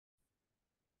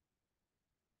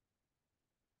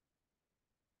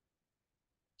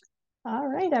All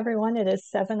right, everyone, it is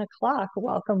 7 o'clock.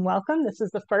 Welcome, welcome. This is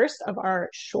the first of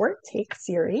our short take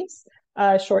series.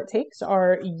 Short takes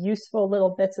are useful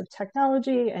little bits of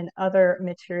technology and other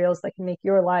materials that can make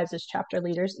your lives as chapter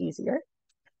leaders easier.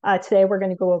 Today, we're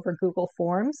going to go over Google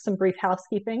Forms, some brief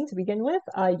housekeeping to begin with.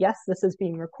 Yes, this is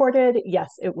being recorded.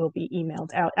 Yes, it will be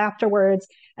emailed out afterwards.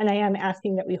 And I am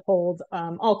asking that we hold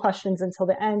all questions until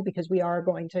the end because we are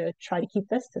going to try to keep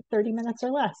this to 30 minutes or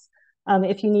less.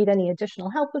 If you need any additional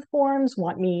help with forms,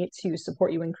 want me to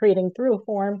support you in creating through a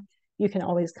form, you can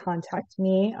always contact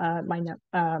me.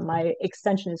 My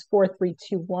extension is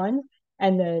 4321.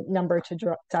 And the number to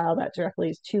dial that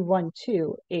directly is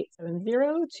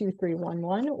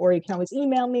 212-870-2311, or you can always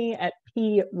email me at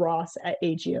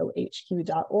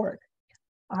pross@agohq.org.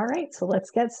 All right, so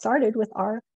let's get started with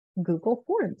our Google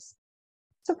Forms.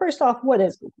 So first off, what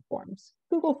is Google Forms?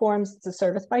 Google Forms is a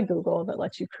service by Google that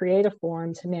lets you create a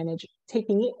form to manage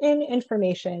taking in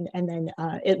information, and then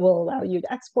it will allow you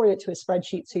to export it to a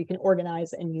spreadsheet so you can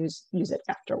organize and use it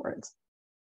afterwards.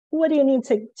 What do you need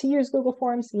to use Google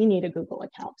Forms? You need a Google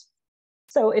account.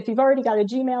 So if you've already got a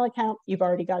Gmail account, you've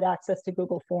already got access to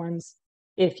Google Forms.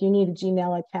 If you need a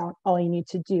Gmail account, all you need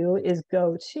to do is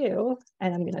go to,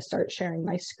 and I'm going to start sharing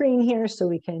my screen here so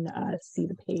we can see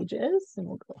the pages, and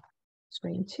we'll go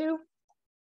screen 2.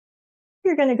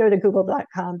 You're going to go to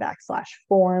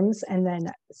google.com/forms and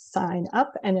then sign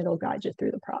up, and it'll guide you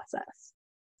through the process.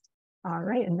 All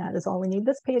right, and that is all we need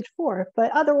this page for.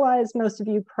 But otherwise, most of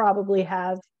you probably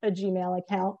have a Gmail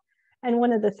account. And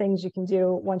one of the things you can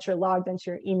do once you're logged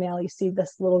into your email, you see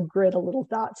this little grid of little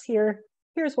dots here.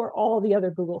 Here's where all the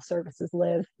other Google services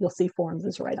live. You'll see Forms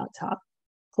is right on top.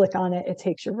 Click on it. It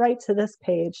takes you right to this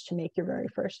page to make your very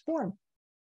first form.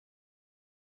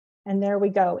 And there we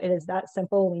go. It is that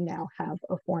simple. We now have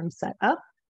a form set up.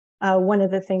 One of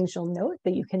the things you'll note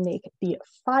that you can make the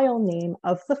file name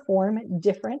of the form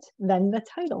different than the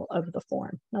title of the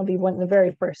form. That'll be one of the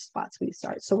very first spots we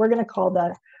start. So we're going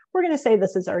to say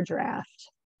this is our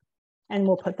draft, and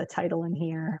we'll put the title in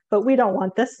here, but we don't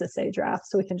want this to say draft,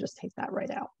 so we can just take that right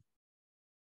out.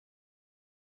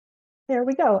 There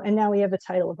we go. And now we have the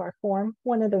title of our form.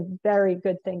 One of the very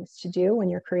good things to do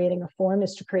when you're creating a form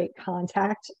is to create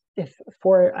contact if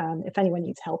anyone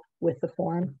needs help with the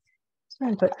form.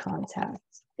 And put contact.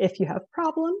 If you have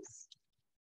problems,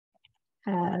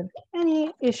 have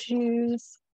any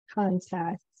issues,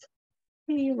 contact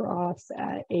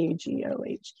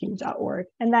Ross@agohq.org.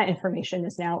 And that information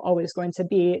is now always going to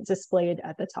be displayed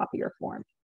at the top of your form.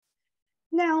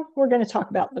 Now we're going to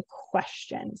talk about the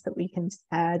questions that we can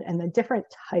add and the different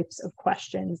types of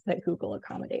questions that Google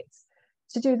accommodates.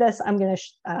 To do this, I'm going to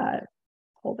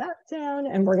pull that down,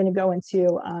 and we're going to go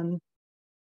into,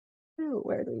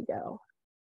 where do we go?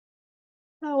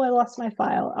 Oh, I lost my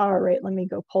file. All right, let me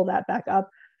go pull that back up.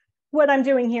 What I'm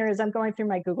doing here is I'm going through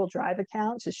my Google Drive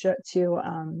account to show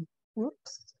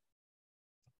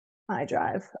my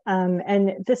Drive.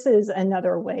 And this is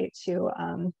another way to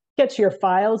get to your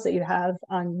files that you have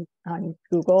on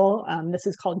Google. This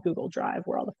is called Google Drive,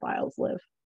 where all the files live.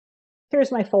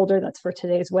 Here's my folder that's for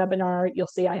today's webinar. You'll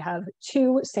see I have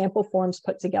 2 sample forms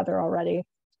put together already.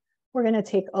 We're going to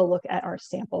take a look at our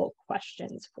sample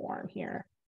questions form here.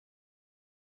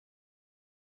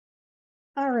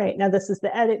 All right, now this is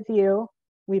the edit view.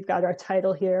 We've got our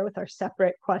title here with our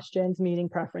separate questions, meeting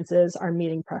preferences, our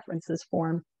meeting preferences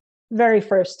form. Very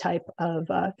first thing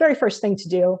to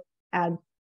do, add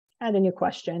a new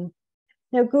question.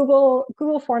 Now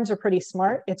Google Forms are pretty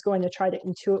smart. It's going to try to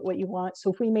intuit what you want.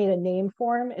 So if we made a name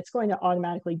form, it's going to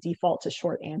automatically default to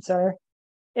short answer.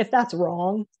 If that's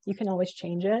wrong, you can always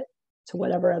change it to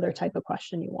whatever other type of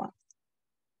question you want.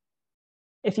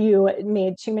 If you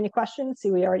made too many questions,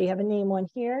 see we already have a name one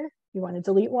here. You want to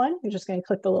delete one, you're just going to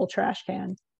click the little trash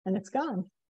can and it's gone.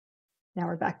 Now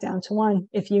we're back down to 1.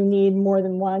 If you need more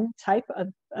than one type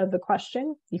of the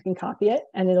question, you can copy it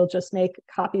and it'll just make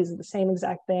copies of the same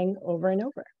exact thing over and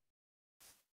over.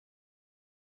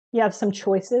 You have some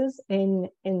choices in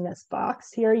this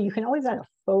box here. You can always add a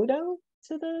photo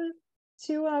to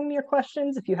your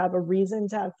questions. If you have a reason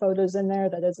to have photos in there,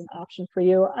 that is an option for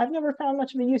you. I've never found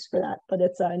much of a use for that, but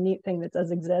it's a neat thing that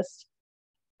does exist.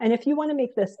 And if you want to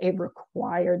make this a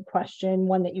required question,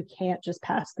 one that you can't just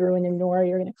pass through and ignore,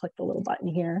 you're going to click the little button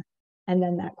here, and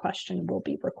then that question will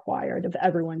be required of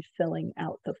everyone filling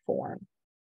out the form.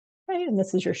 Okay, and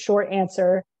this is your short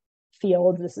answer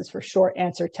field. This is for short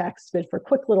answer text, but for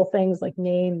quick little things like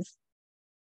names,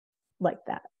 like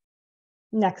that.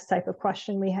 Next type of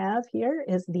question we have here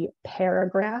is the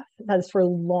paragraph. That is for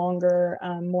longer,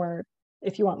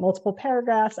 if you want multiple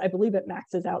paragraphs. I believe it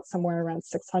maxes out somewhere around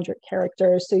 600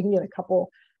 characters. So you can get a couple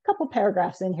couple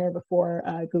paragraphs in here before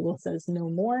Google says no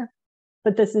more.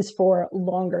 But this is for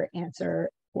longer answer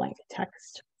blank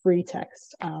text, free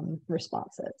text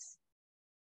responses.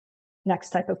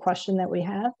 Next type of question that we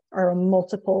have are a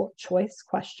multiple choice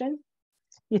question.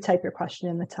 You type your question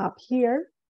in the top here,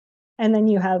 and then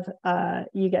you have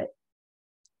you get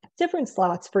different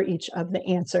slots for each of the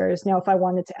answers. Now, if I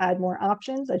wanted to add more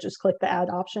options, I just click the add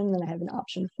option, then I have an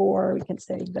option for, we can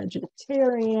say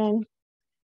vegetarian.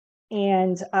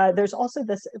 And there's also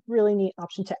this really neat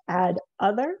option to add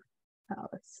other.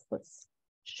 Let's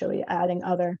show you adding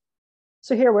other.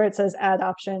 So here where it says add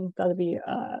option, that'll be,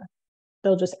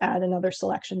 they'll just add another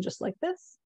selection just like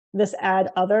this. This add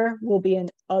other will be an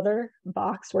other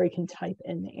box where you can type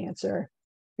in the answer.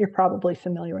 You're probably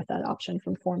familiar with that option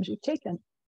from forms you've taken.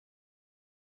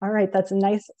 All right, that's a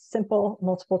nice, simple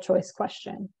multiple choice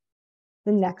question.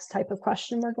 The next type of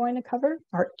question we're going to cover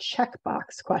are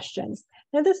checkbox questions.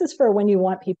 Now, this is for when you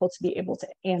want people to be able to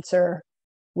answer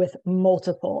with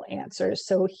multiple answers.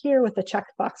 So here with the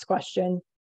checkbox question,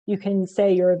 you can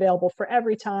say you're available for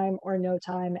every time or no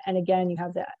time. And again, you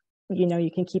have that,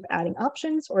 you can keep adding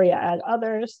options or you add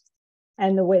others.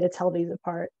 And the way to tell these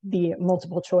apart, the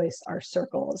multiple choice are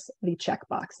circles, the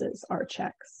checkboxes are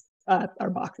checks,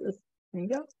 are boxes. There you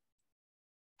go.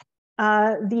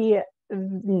 The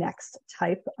next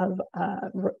type of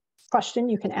question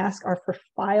you can ask are for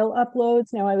file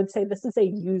uploads. Now, I would say this is a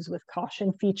use with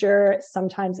caution feature.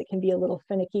 Sometimes it can be a little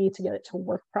finicky to get it to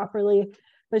work properly.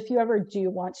 But if you ever do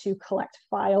want to collect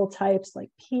file types like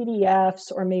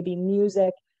PDFs or maybe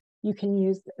music, you can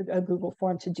use a Google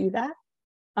form to do that.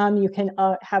 You can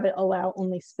have it allow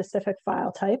only specific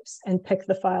file types and pick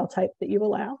the file type that you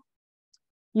allow.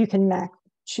 You can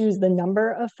choose the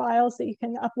number of files that you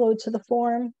can upload to the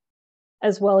form,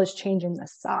 as well as changing the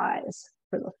size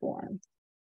for the form.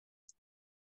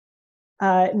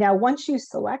 Now, once you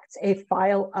select a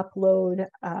file upload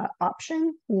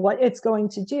option, what it's going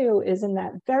to do is in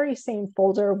that very same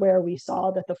folder where we saw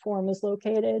that the form is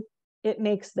located, it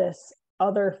makes this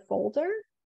other folder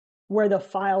where the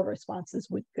file responses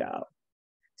would go.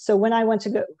 So when I went to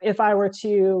go, if I were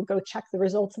to go check the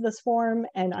results of this form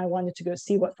and I wanted to go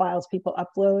see what files people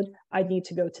upload, I'd need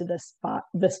to go to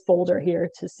this folder here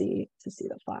to see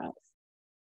the files.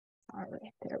 All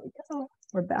right, there we go.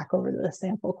 We're back over to the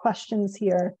sample questions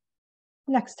here.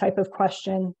 Next type of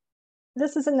question.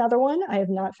 This is another one I have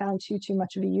not found too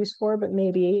much of a use for, but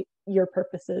maybe your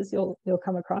purposes you'll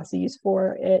come across a use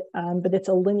for it. But it's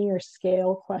a linear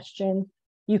scale question.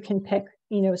 You can pick,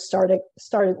 start at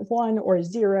 1 or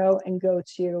 0 and go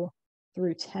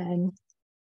through 10.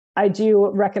 I do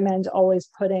recommend always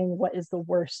putting what is the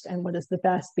worst and what is the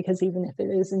best, because even if it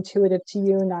is intuitive to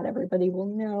you, not everybody will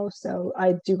know. So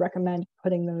I do recommend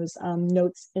putting those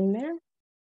notes in there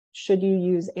should you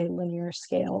use a linear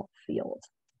scale field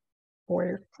for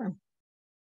your form.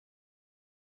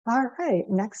 All right,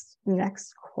 next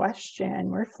question.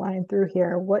 We're flying through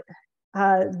here.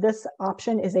 This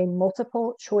option is a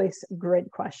multiple choice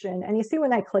grid question. And you see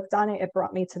when I clicked on it, it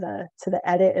brought me to the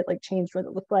edit. It like changed what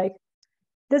it looked like.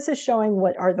 This is showing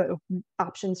what are the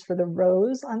options for the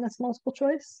rows on this multiple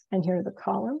choice. And here are the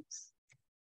columns.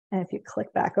 And if you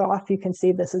click back off, you can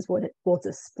see this is what it will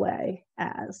display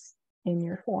as in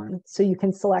your form. So you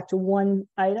can select one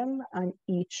item on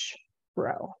each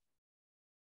row.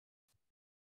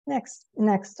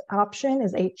 Next option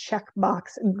is a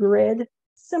checkbox grid,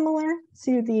 similar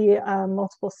to the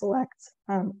multiple select,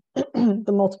 the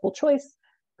multiple choice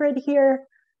grid here,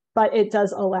 but it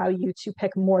does allow you to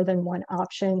pick more than one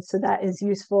option. So that is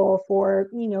useful for,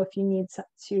 if you need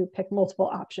to pick multiple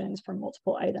options for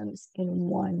multiple items in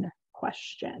one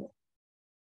question.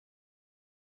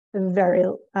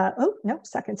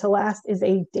 Second to last is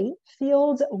a date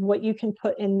field. What you can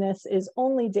put in this is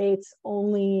only dates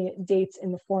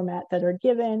in the format that are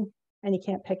given, and you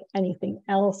can't pick anything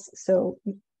else. So,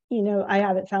 I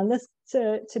haven't found this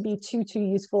to be too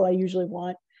useful. I usually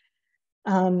want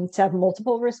to have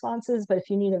multiple responses, but if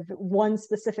you need one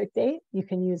specific date, you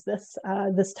can use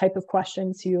this type of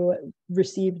question to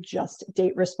receive just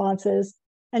date responses.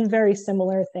 And very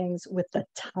similar things with the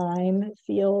time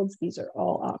fields. These are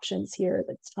all options here.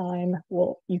 The time,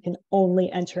 you can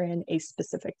only enter in a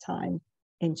specific time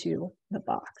into the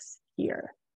box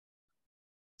here.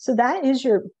 So that is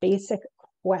your basic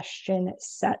question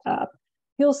setup.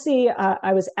 You'll see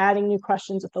I was adding new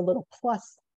questions with a little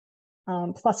plus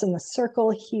in the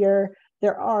circle here.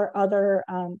 There are other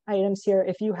items here.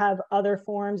 If you have other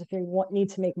forms, if you need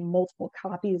to make multiple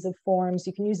copies of forms,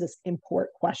 you can use this import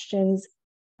questions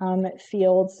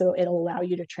field. So it'll allow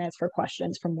you to transfer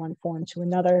questions from one form to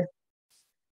another.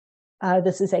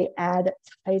 This is a add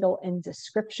title and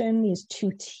description, these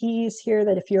two T's here,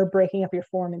 that if you're breaking up your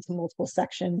form into multiple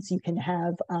sections, you can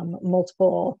have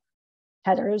multiple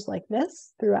headers like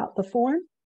this throughout the form.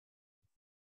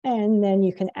 And then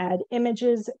you can add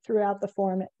images throughout the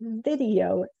form,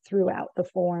 video throughout the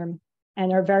form.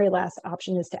 And our very last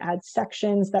option is to add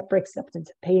sections. That breaks up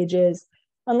into pages.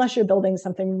 Unless you're building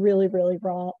something really, really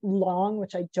long,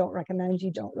 which I don't recommend,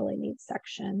 you don't really need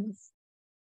sections.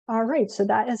 All right, so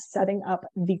that is setting up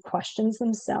the questions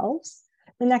themselves.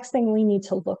 The next thing we need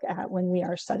to look at when we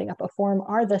are setting up a form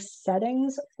are the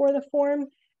settings for the form.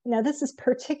 Now, this is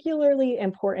particularly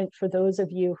important for those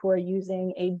of you who are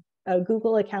using a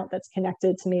Google account that's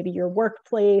connected to maybe your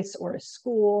workplace or a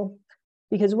school,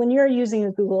 because when you're using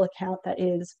a Google account that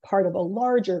is part of a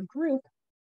larger group,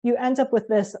 you end up with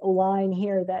this line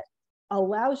here that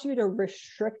allows you to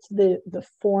restrict the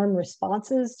form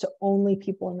responses to only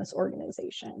people in this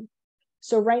organization.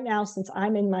 So right now, since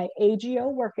I'm in my AGO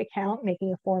work account,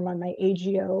 making a form on my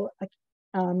AGO,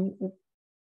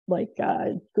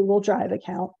 Google Drive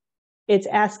account, it's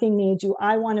asking me, do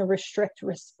I want to restrict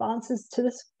responses to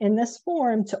this in this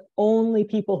form to only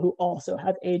people who also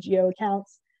have AGO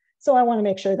accounts? So I want to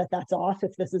make sure that that's off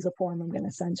if this is a form I'm going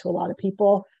to send to a lot of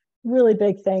people. Really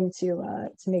big thing to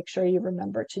make sure you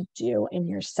remember to do in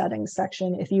your settings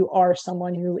section if you are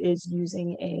someone who is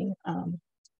using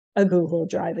a Google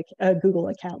Drive, a Google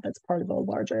account that's part of a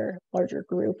larger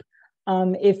group.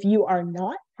 If you are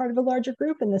not part of a larger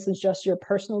group and this is just your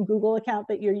personal Google account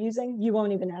that you're using, you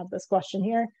won't even have this question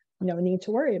here. No need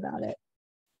to worry about it.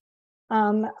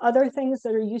 Other things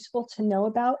that are useful to know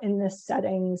about in this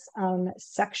settings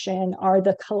section are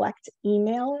the collect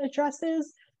email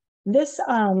addresses. This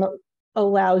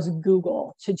allows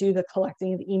Google to do the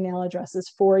collecting of email addresses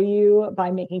for you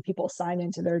by making people sign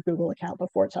into their Google account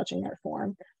before touching their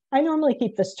form. I normally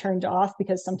keep this turned off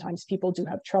because sometimes people do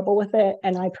have trouble with it,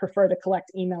 and I prefer to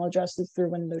collect email addresses through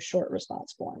one of those short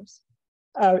response forms,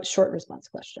 short response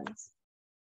questions.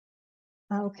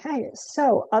 Okay,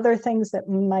 so other things that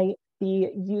might be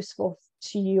useful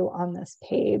to you on this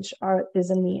page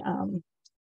is in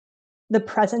the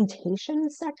presentation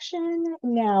section.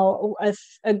 Now,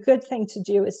 a good thing to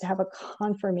do is to have a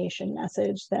confirmation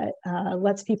message that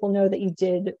lets people know that you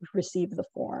did receive the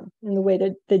form. And the way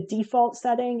that the default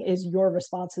setting is your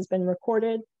response has been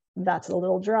recorded. That's a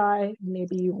little dry.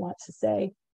 Maybe you want to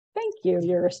say, thank you,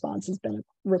 your response has been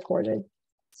recorded.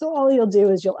 So all you'll do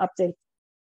is you'll update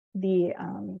the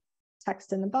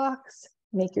text in the box,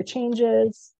 make your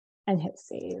changes, and hit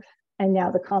save. And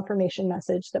now the confirmation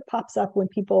message that pops up when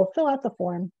people fill out the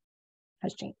form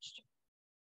has changed.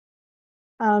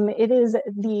 It is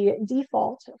the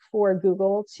default for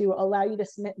Google to allow you to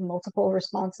submit multiple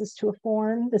responses to a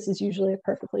form. This is usually a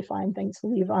perfectly fine thing to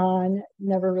leave on.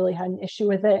 Never really had an issue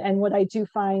with it. And what I do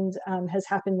find has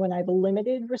happened when I've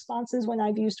limited responses when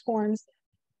I've used forms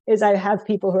is I have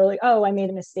people who are like, oh, I made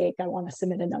a mistake, I want to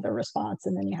submit another response.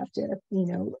 And then you have to,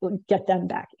 get them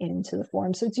back into the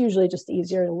form. So it's usually just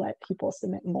easier to let people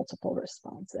submit multiple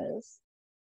responses.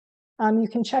 You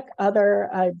can check other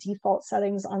default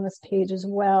settings on this page as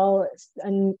well.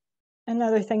 And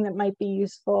another thing that might be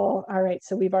useful, all right,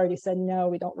 so we've already said, no,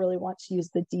 we don't really want to use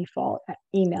the default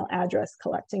email address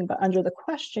collecting, but under the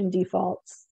question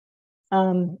defaults,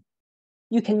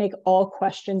 you can make all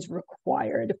questions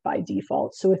required by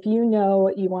default. So if you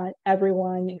know you want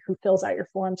everyone who fills out your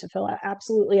form to fill out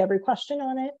absolutely every question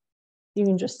on it, you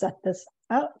can just set this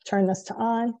up, turn this to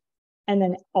on, and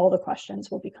then all the questions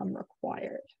will become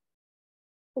required.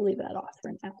 We'll leave that off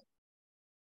for now.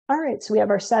 All right, so we have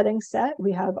our settings set.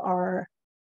 We have our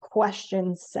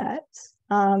questions set.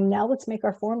 Now let's make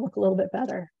our form look a little bit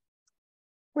better.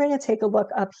 We're going to take a look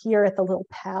up here at the little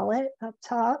palette up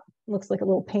top. Looks like a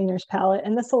little painter's palette.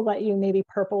 And this will let you, maybe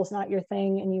purple is not your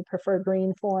thing and you prefer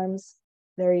green forms.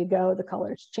 There you go. The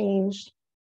color's changed.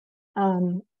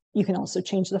 You can also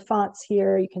change the fonts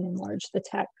here. You can enlarge the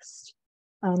text.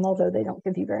 Although they don't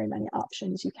give you very many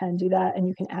options, you can do that. And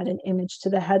you can add an image to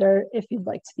the header if you'd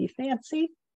like to be fancy.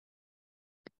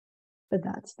 But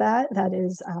that's that. That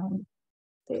is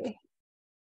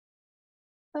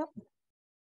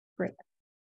great.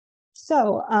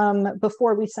 So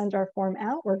before we send our form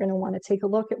out, we're going to want to take a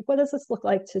look at what does this look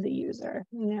like to the user.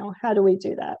 Now, how do we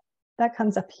do that? That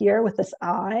comes up here with this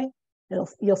eye.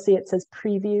 You'll see it says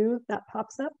preview. That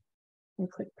pops up. And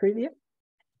click preview.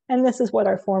 And this is what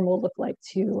our form will look like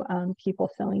to people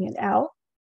filling it out.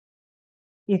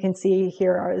 You can see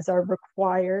here is our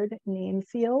required name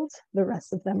field. The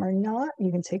rest of them are not.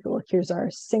 You can take a look. Here's our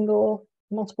single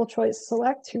multiple choice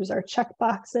select. Here's our check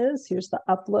boxes. Here's the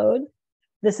upload.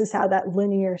 This is how that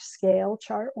linear scale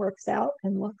chart works out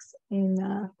and looks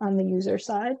on the user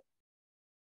side.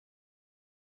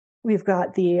 We've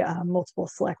got the multiple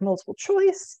select, multiple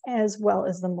choice, as well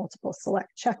as the multiple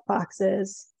select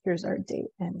checkboxes. Here's our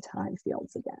date and time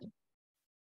fields again.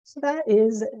 So that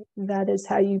is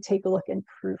how you take a look and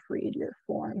proofread your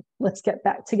form. Let's get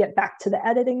back to the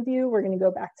editing view. We're going to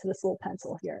go back to this little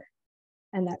pencil here,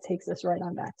 and that takes us right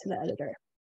on back to the editor.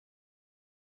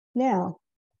 Now,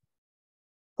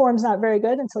 form's not very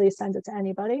good until you send it to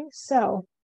anybody, so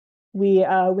we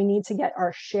need to get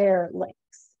our share links.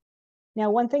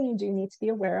 Now, one thing you do need to be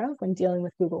aware of when dealing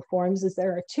with Google Forms is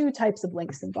there are two types of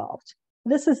links involved.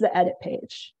 This is the edit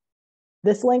page.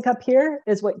 This link up here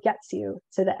is what gets you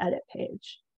to the edit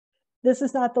page. This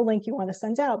is not the link you want to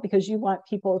send out because you want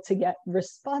people to get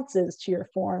responses to your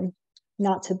form,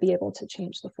 not to be able to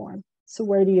change the form. So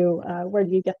where do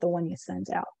you get the one you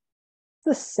send out?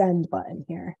 The send button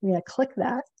here. I'm going to click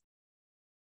that,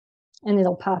 and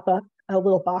it'll pop up a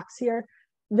little box here.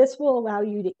 This will allow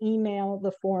you to email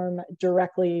the form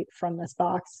directly from this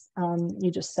box.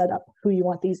 You just set up who you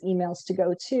want these emails to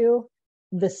go to.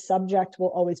 The subject will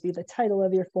always be the title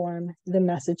of your form. The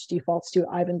message defaults to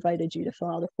 "I've invited you to fill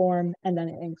out a form," and then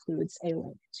it includes a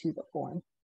link to the form.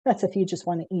 That's if you just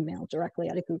want to email directly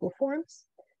out of Google Forms.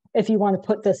 If you want to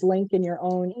put this link in your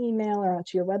own email or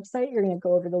onto your website, you're going to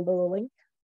go over the little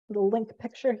link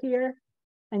picture here,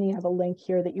 and you have a link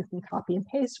here that you can copy and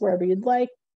paste wherever you'd like.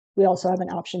 We also have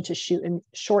an option to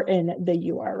shorten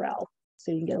the URL,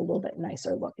 so you can get a little bit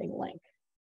nicer looking link.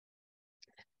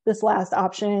 This last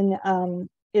option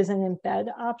is an embed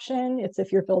option. It's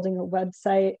if you're building a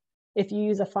website. If you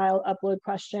use a file upload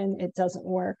question, it doesn't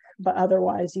work, but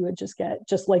otherwise you would just get,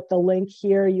 just like the link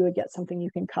here, you would get something you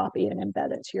can copy and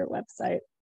embed into your website.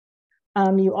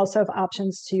 You also have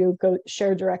options to go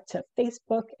share direct to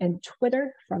Facebook and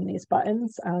Twitter from these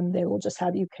buttons. They will just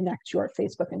have you connect your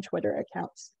Facebook and Twitter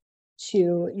accounts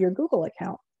to your Google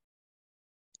account.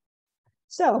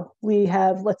 So we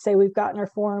have, let's say we've gotten our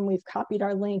form, we've copied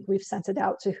our link, we've sent it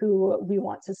out to who we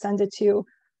want to send it to.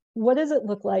 What does it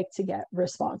look like to get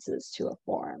responses to a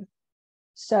form?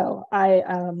 So I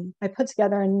put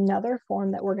together another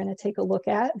form that we're going to take a look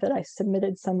at that I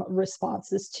submitted some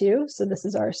responses to. So this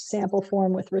is our sample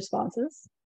form with responses.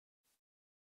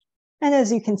 And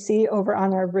as you can see over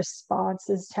on our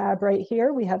responses tab right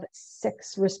here, we have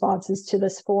 6 responses to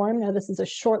this form. Now this is a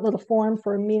short little form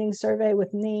for a meeting survey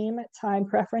with name, time,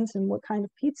 preference, and what kind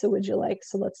of pizza would you like.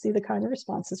 So let's see the kind of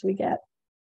responses we get.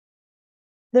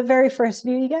 The very first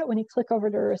view you get when you click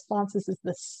over to responses is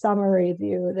the summary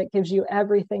view that gives you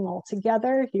everything all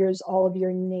together. Here's all of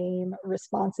your name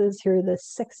responses. Here are the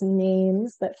 6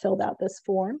 names that filled out this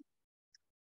form.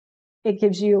 It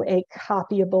gives you a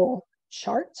copyable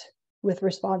chart with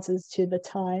responses to the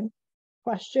time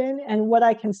question. And what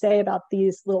I can say about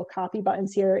these little copy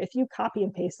buttons here, if you copy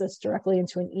and paste this directly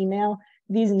into an email,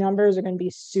 these numbers are going to be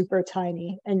super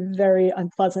tiny and very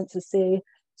unpleasant to see.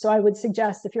 So I would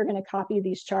suggest if you're going to copy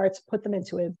these charts, put them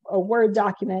into a Word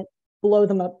document, blow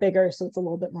them up bigger so it's a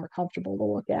little bit more comfortable to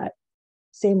look at.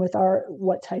 Same with our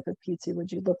what type of pizza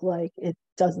would you look like? It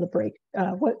does the break.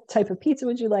 What type of pizza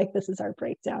would you like? This is our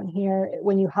breakdown here.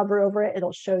 When you hover over it,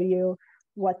 it'll show you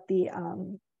what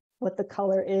the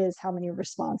color is, how many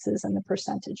responses, and the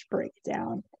percentage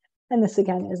breakdown. And this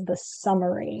again is the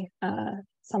summary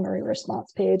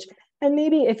response page. And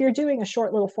maybe if you're doing a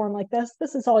short little form like this,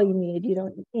 this is all you need. You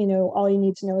don't, all you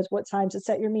need to know is what time to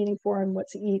set your meeting for and what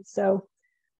to eat. So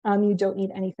you don't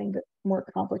need anything more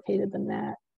complicated than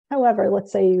that. However,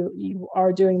 let's say you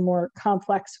are doing more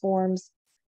complex forms.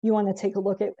 You want to take a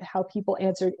look at how people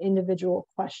answered individual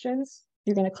questions.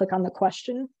 You're going to click on the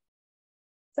question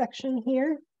section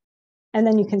here, and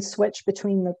then you can switch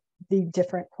between the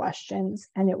different questions,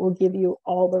 and it will give you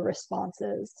all the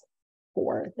responses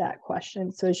for that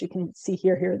question. So as you can see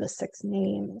here, here are the 6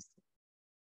 names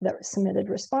that submitted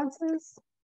responses.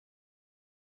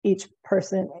 Each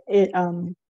person, it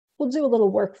will do a little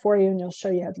work for you, and it'll show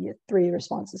you have 3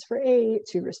 responses for 8,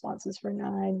 2 responses for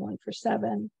 9, 1 for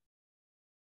 7.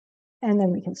 And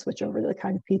then we can switch over to the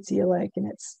kind of pizza you like,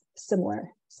 and it's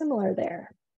similar there.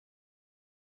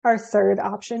 Our third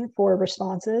option for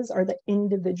responses are the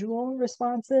individual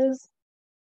responses,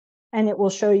 and it will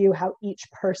show you how each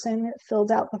person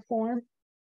filled out the form.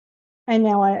 And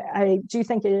now I do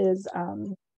think it is,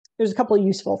 there's a couple of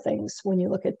useful things when you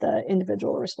look at the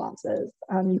individual responses.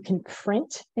 You can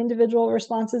print individual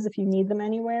responses if you need them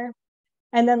anywhere.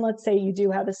 And then let's say you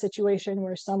do have a situation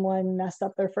where someone messed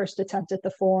up their first attempt at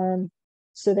the form,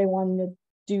 so they wanted to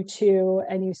do 2,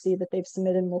 and you see that they've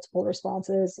submitted multiple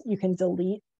responses. You can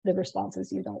delete the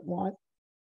responses you don't want.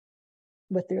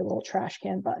 with your little trash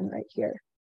can button right here.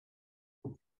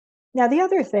 Now, the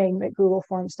other thing that Google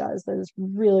Forms does that is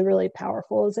really, really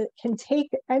powerful is it can take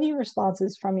any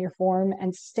responses from your form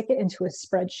and stick it into a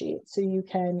spreadsheet. So you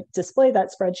can display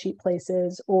that spreadsheet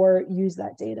places or use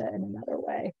that data in another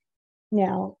way.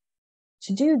 Now,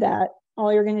 to do that,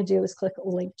 all you're going to do is click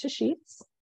Link to Sheets.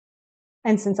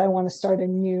 And since I want to start a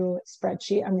new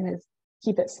spreadsheet, I'm going to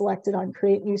keep it selected on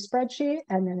Create New Spreadsheet.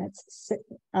 And then it's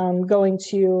going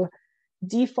to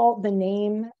default the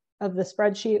name of the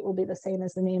spreadsheet will be the same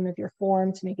as the name of your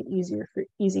form to make it easy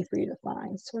for you to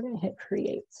find. So we're going to hit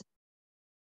Create.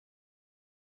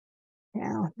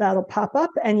 Now that'll pop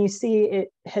up and you see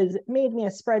it has made me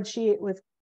a spreadsheet with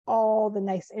all the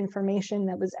nice information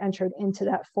that was entered into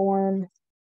that form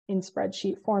in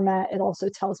spreadsheet format. It also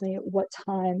tells me at what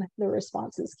time the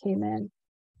responses came in.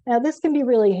 Now this can be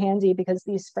really handy because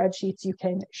these spreadsheets, you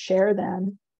can share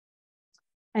them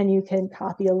and you can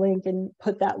copy a link and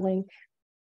put that link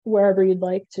wherever you'd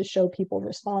like to show people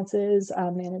responses,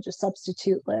 manage a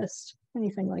substitute list,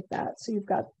 anything like that. So you've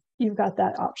got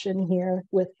that option here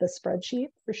with the spreadsheet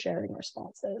for sharing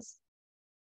responses.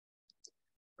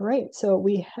 Great. So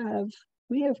we have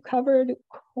covered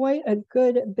quite a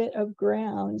good bit of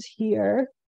ground here.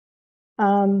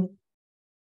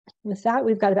 With that,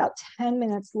 we've got about 10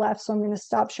 minutes left, so I'm going to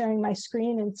stop sharing my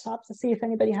screen and stop to see if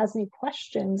anybody has any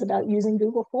questions about using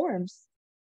Google Forms.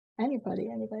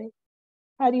 Anybody?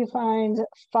 How do you find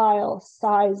file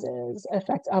sizes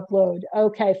affect upload?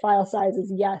 Okay, file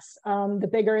sizes, yes. The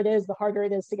bigger it is, the harder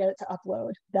it is to get it to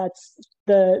upload. That's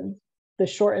the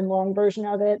short and long version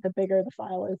of it. The bigger the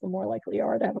file is, the more likely you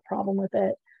are to have a problem with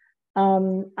it.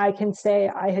 I can say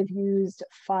I have used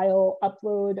file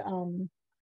upload,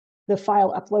 the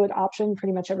file upload option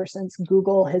pretty much ever since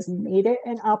Google has made it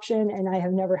an option, and I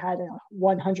have never had a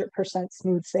 100%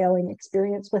 smooth sailing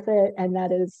experience with it. And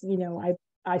that is, you know,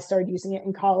 I started using it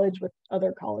in college with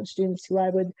other college students who I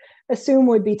would assume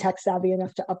would be tech savvy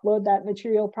enough to upload that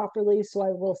material properly. So I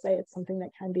will say it's something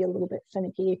that can be a little bit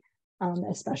finicky,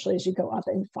 especially as you go up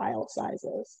in file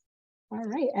sizes. All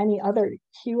right, any other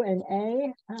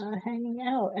Q&A hanging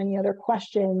out? Any other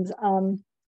questions?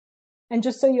 And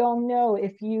just so you all know,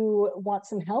 if you want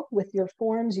some help with your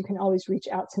forms, you can always reach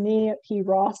out to me at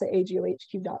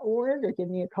pross@agohq.org or give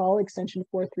me a call, extension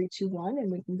 4321,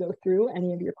 and we can go through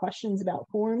any of your questions about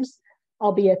forms.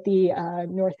 I'll be at the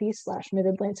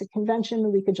Northeast/Mid-Atlantic Convention the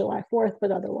week of July 4th, but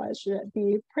otherwise should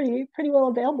be pretty well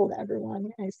available to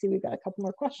everyone. I see we've got a couple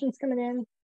more questions coming in.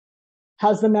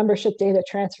 How's the membership data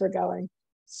transfer going?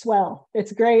 Swell.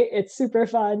 It's great. It's super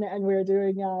fun, and we're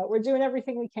doing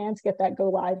everything we can to get that go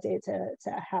live date to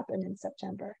happen in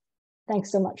September.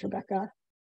 Thanks so much, Rebecca.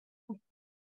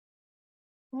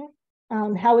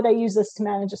 How would I use this to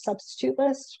manage a substitute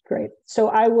list? Great. So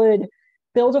I would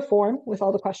build a form with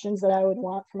all the questions that I would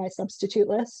want for my substitute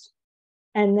list,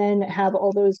 and then have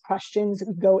all those questions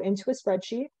go into a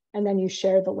spreadsheet, and then you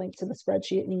share the link to the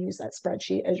spreadsheet and you use that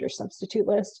spreadsheet as your substitute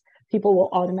list. People will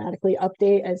automatically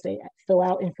update as they fill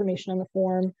out information on the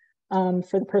form.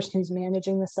 For the person who's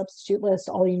managing the substitute list,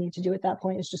 all you need to do at that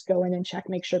point is just go in and check,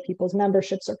 make sure people's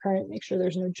memberships are current, make sure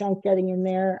there's no junk getting in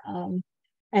there, and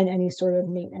any sort of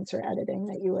maintenance or editing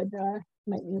that you would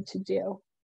might need to do.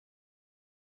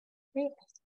 Great.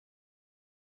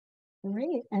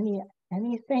 Great.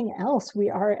 Anything else? We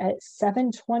are at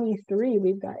 7:23.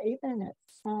 We've got 8 minutes.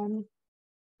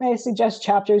 I suggest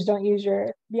chapters don't use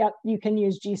you can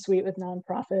use G Suite with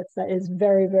nonprofits. That is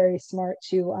very, very smart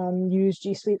to use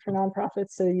G Suite for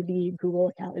nonprofits. So the Google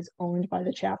account is owned by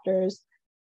the chapters.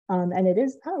 And it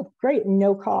is, great,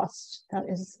 no cost. That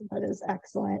is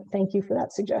excellent. Thank you for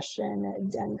that suggestion,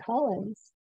 Den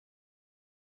Collins.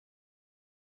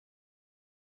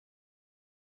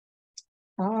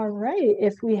 All right,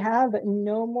 if we have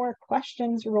no more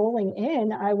questions rolling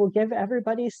in, I will give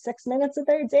everybody 6 minutes of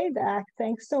their day back.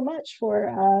 Thanks so much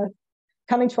for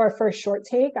coming to our first short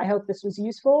take. I hope this was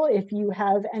useful. If you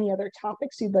have any other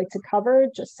topics you'd like to cover,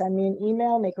 just send me an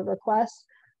email, make a request.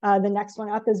 The next one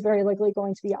up is very likely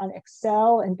going to be on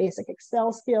Excel and basic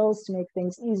Excel skills to make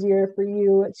things easier for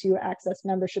you to access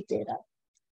membership data.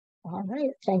 All right,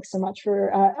 thanks so much for,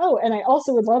 and I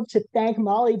also would love to thank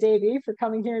Molly Davey for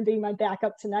coming here and being my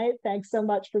backup tonight. Thanks so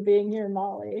much for being here,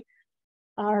 Molly.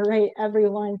 All right,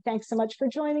 everyone, thanks so much for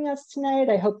joining us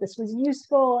tonight. I hope this was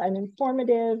useful and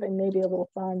informative and maybe a little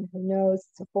fun. Who knows,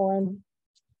 it's a forum.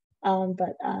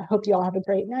 But I hope you all have a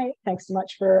great night. Thanks so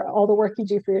much for all the work you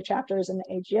do for your chapters and the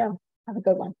AGO. Have a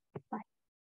good one. Bye.